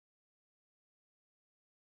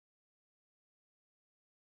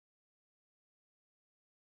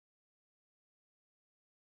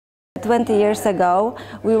20 years ago,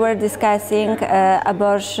 we were discussing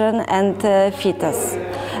abortion and fetus.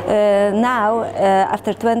 Now,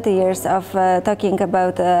 after 20 years of talking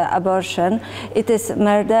about abortion, it is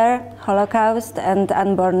murder, Holocaust, and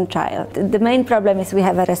unborn child. The main problem is we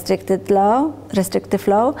have a restrictive law,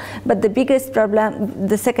 but the biggest problem,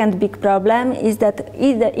 the second big problem, is that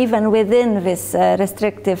even within this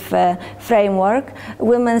restrictive framework,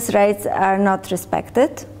 women's rights are not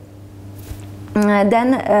respected.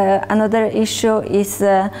 Then another issue is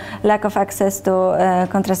lack of access to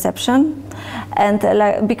contraception, and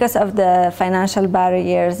because of the financial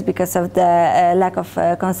barriers, because of the lack of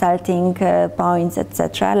consulting points,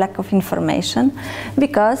 etc., lack of information,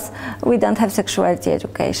 because we don't have sexuality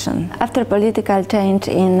education. After political change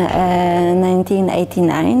in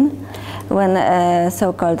 1989, when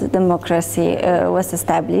so-called democracy was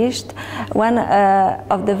established, one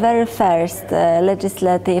of the very first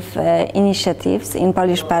legislative initiatives in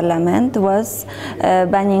Polish Parliament was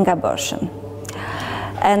banning abortion.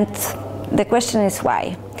 And the question is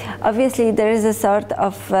why? Obviously, there is a sort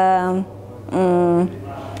of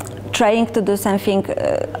trying to do something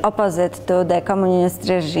opposite to the communist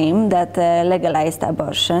regime that legalized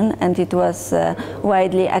abortion, and it was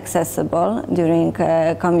widely accessible during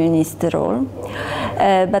communist rule.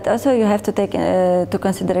 But also you have to take into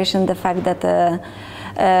consideration the fact that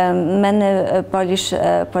many Polish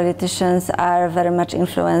politicians are very much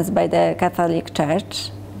influenced by the Catholic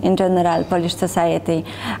Church. In general, Polish society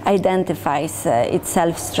identifies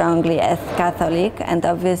itself strongly as Catholic, and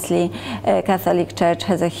obviously Catholic Church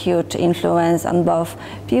has a huge influence on both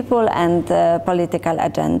people and political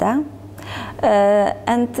agenda.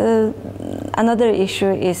 Another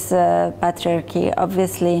issue is patriarchy.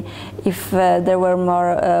 Obviously, if there were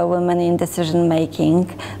more women in decision making,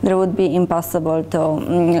 there would be impossible to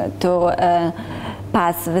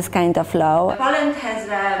pass this kind of law. Poland has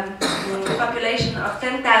a population of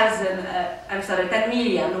 10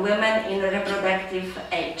 million women in reproductive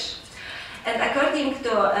age. And according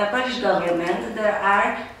to Polish government, there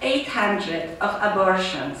are 800 of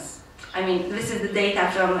abortions. I mean, this is the data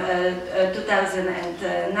from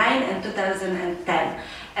 2009 and 2010.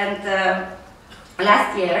 And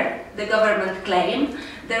last year, the government claimed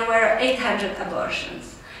there were 800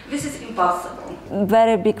 abortions. This is impossible.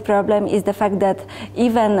 Very big problem is the fact that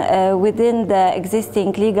even within the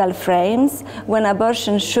existing legal frames, when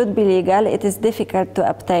abortion should be legal, it is difficult to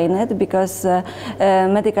obtain it because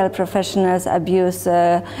medical professionals abuse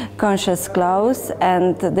conscious clause,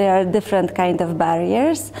 and there are different kind of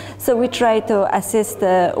barriers. So we try to assist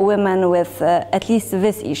women with at least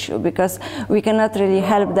this issue, because we cannot really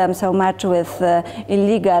help them so much with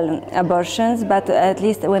illegal abortions, but at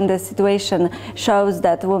least when the situation shows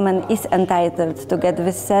that woman is entitled to get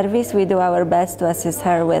this service, we do our best to assist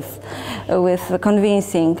her with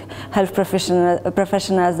convincing health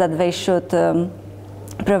professionals that they should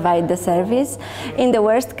provide the service. In the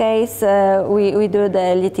worst case, we do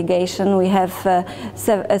the litigation. We have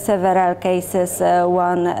several cases,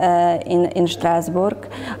 one in Strasbourg.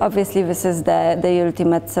 Obviously, this is the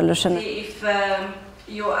ultimate solution. If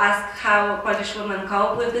you ask how Polish women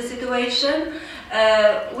cope with the situation,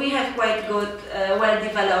 we have quite good,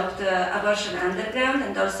 well-developed abortion underground,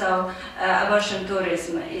 and also abortion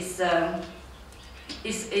tourism is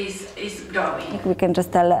growing. We can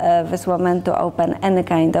just tell this woman to open any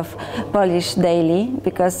kind of Polish daily,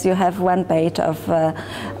 because you have one page of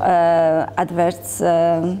adverts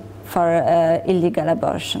for illegal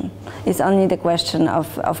abortion. It's only the question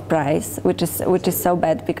of price, which is so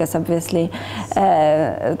bad, because obviously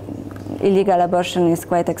illegal abortion is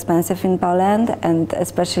quite expensive in Poland, and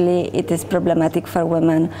especially it is problematic for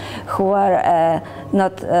women who are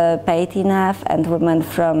not paid enough, and women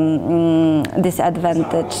from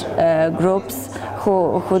disadvantaged groups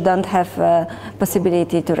who don't have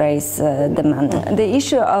possibility to raise the money. The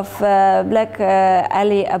issue of black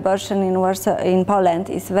alley abortion in Warsaw, in Poland,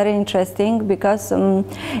 is very interesting, because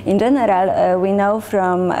in general we know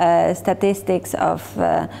from statistics of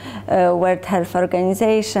World Health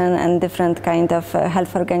Organization and different kind of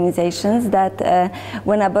health organizations that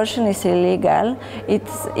when abortion is illegal,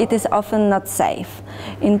 it is often not safe.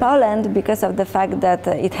 In Poland, because of the fact that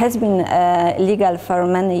it has been legal for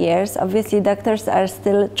many years, obviously doctors are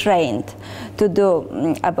still trained to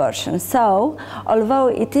do abortion. So, although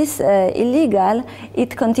it is illegal,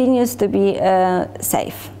 it continues to be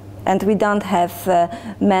safe. And we don't have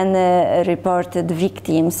many reported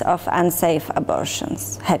victims of unsafe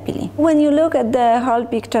abortions, happily. When you look at the whole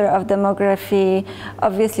picture of demography,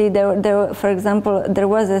 obviously for example, there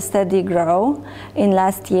was a steady growth in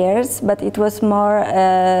last years, but it was more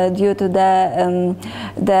due to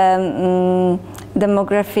the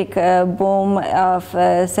demographic boom of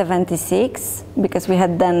 76, because we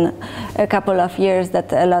had then a couple of years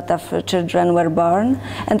that a lot of children were born.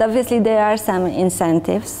 And obviously there are some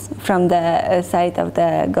incentives from the side of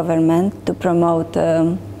the government to promote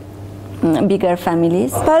bigger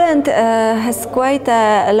families. Poland has quite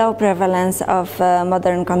a low prevalence of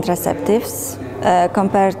modern contraceptives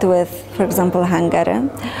compared with, for example, Hungary.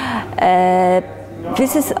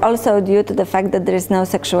 This is also due to the fact that there is no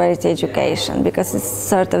sexuality education, because it's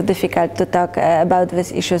sort of difficult to talk about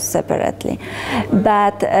these issues separately.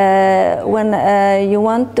 But when you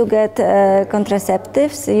want to get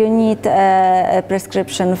contraceptives, you need a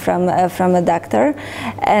prescription from a doctor,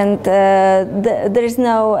 and there is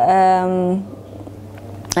no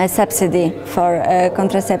a subsidy for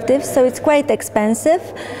contraceptives, so it's quite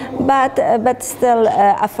expensive, but still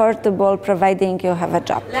affordable, providing you have a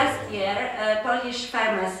job. Last year, Polish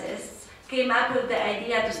pharmacists came up with the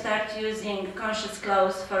idea to start using conscious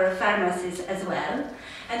clothes for pharmacies as well.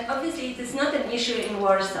 And obviously it is not an issue in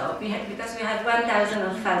Warsaw, because we have 1,000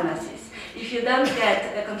 of pharmacies. If you don't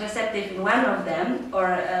get a contraceptive in one of them, or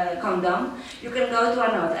a condom, you can go to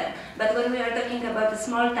another. But when we are talking about a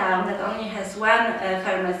small town that only has one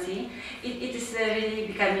pharmacy, it is really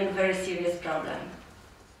becoming a very serious problem.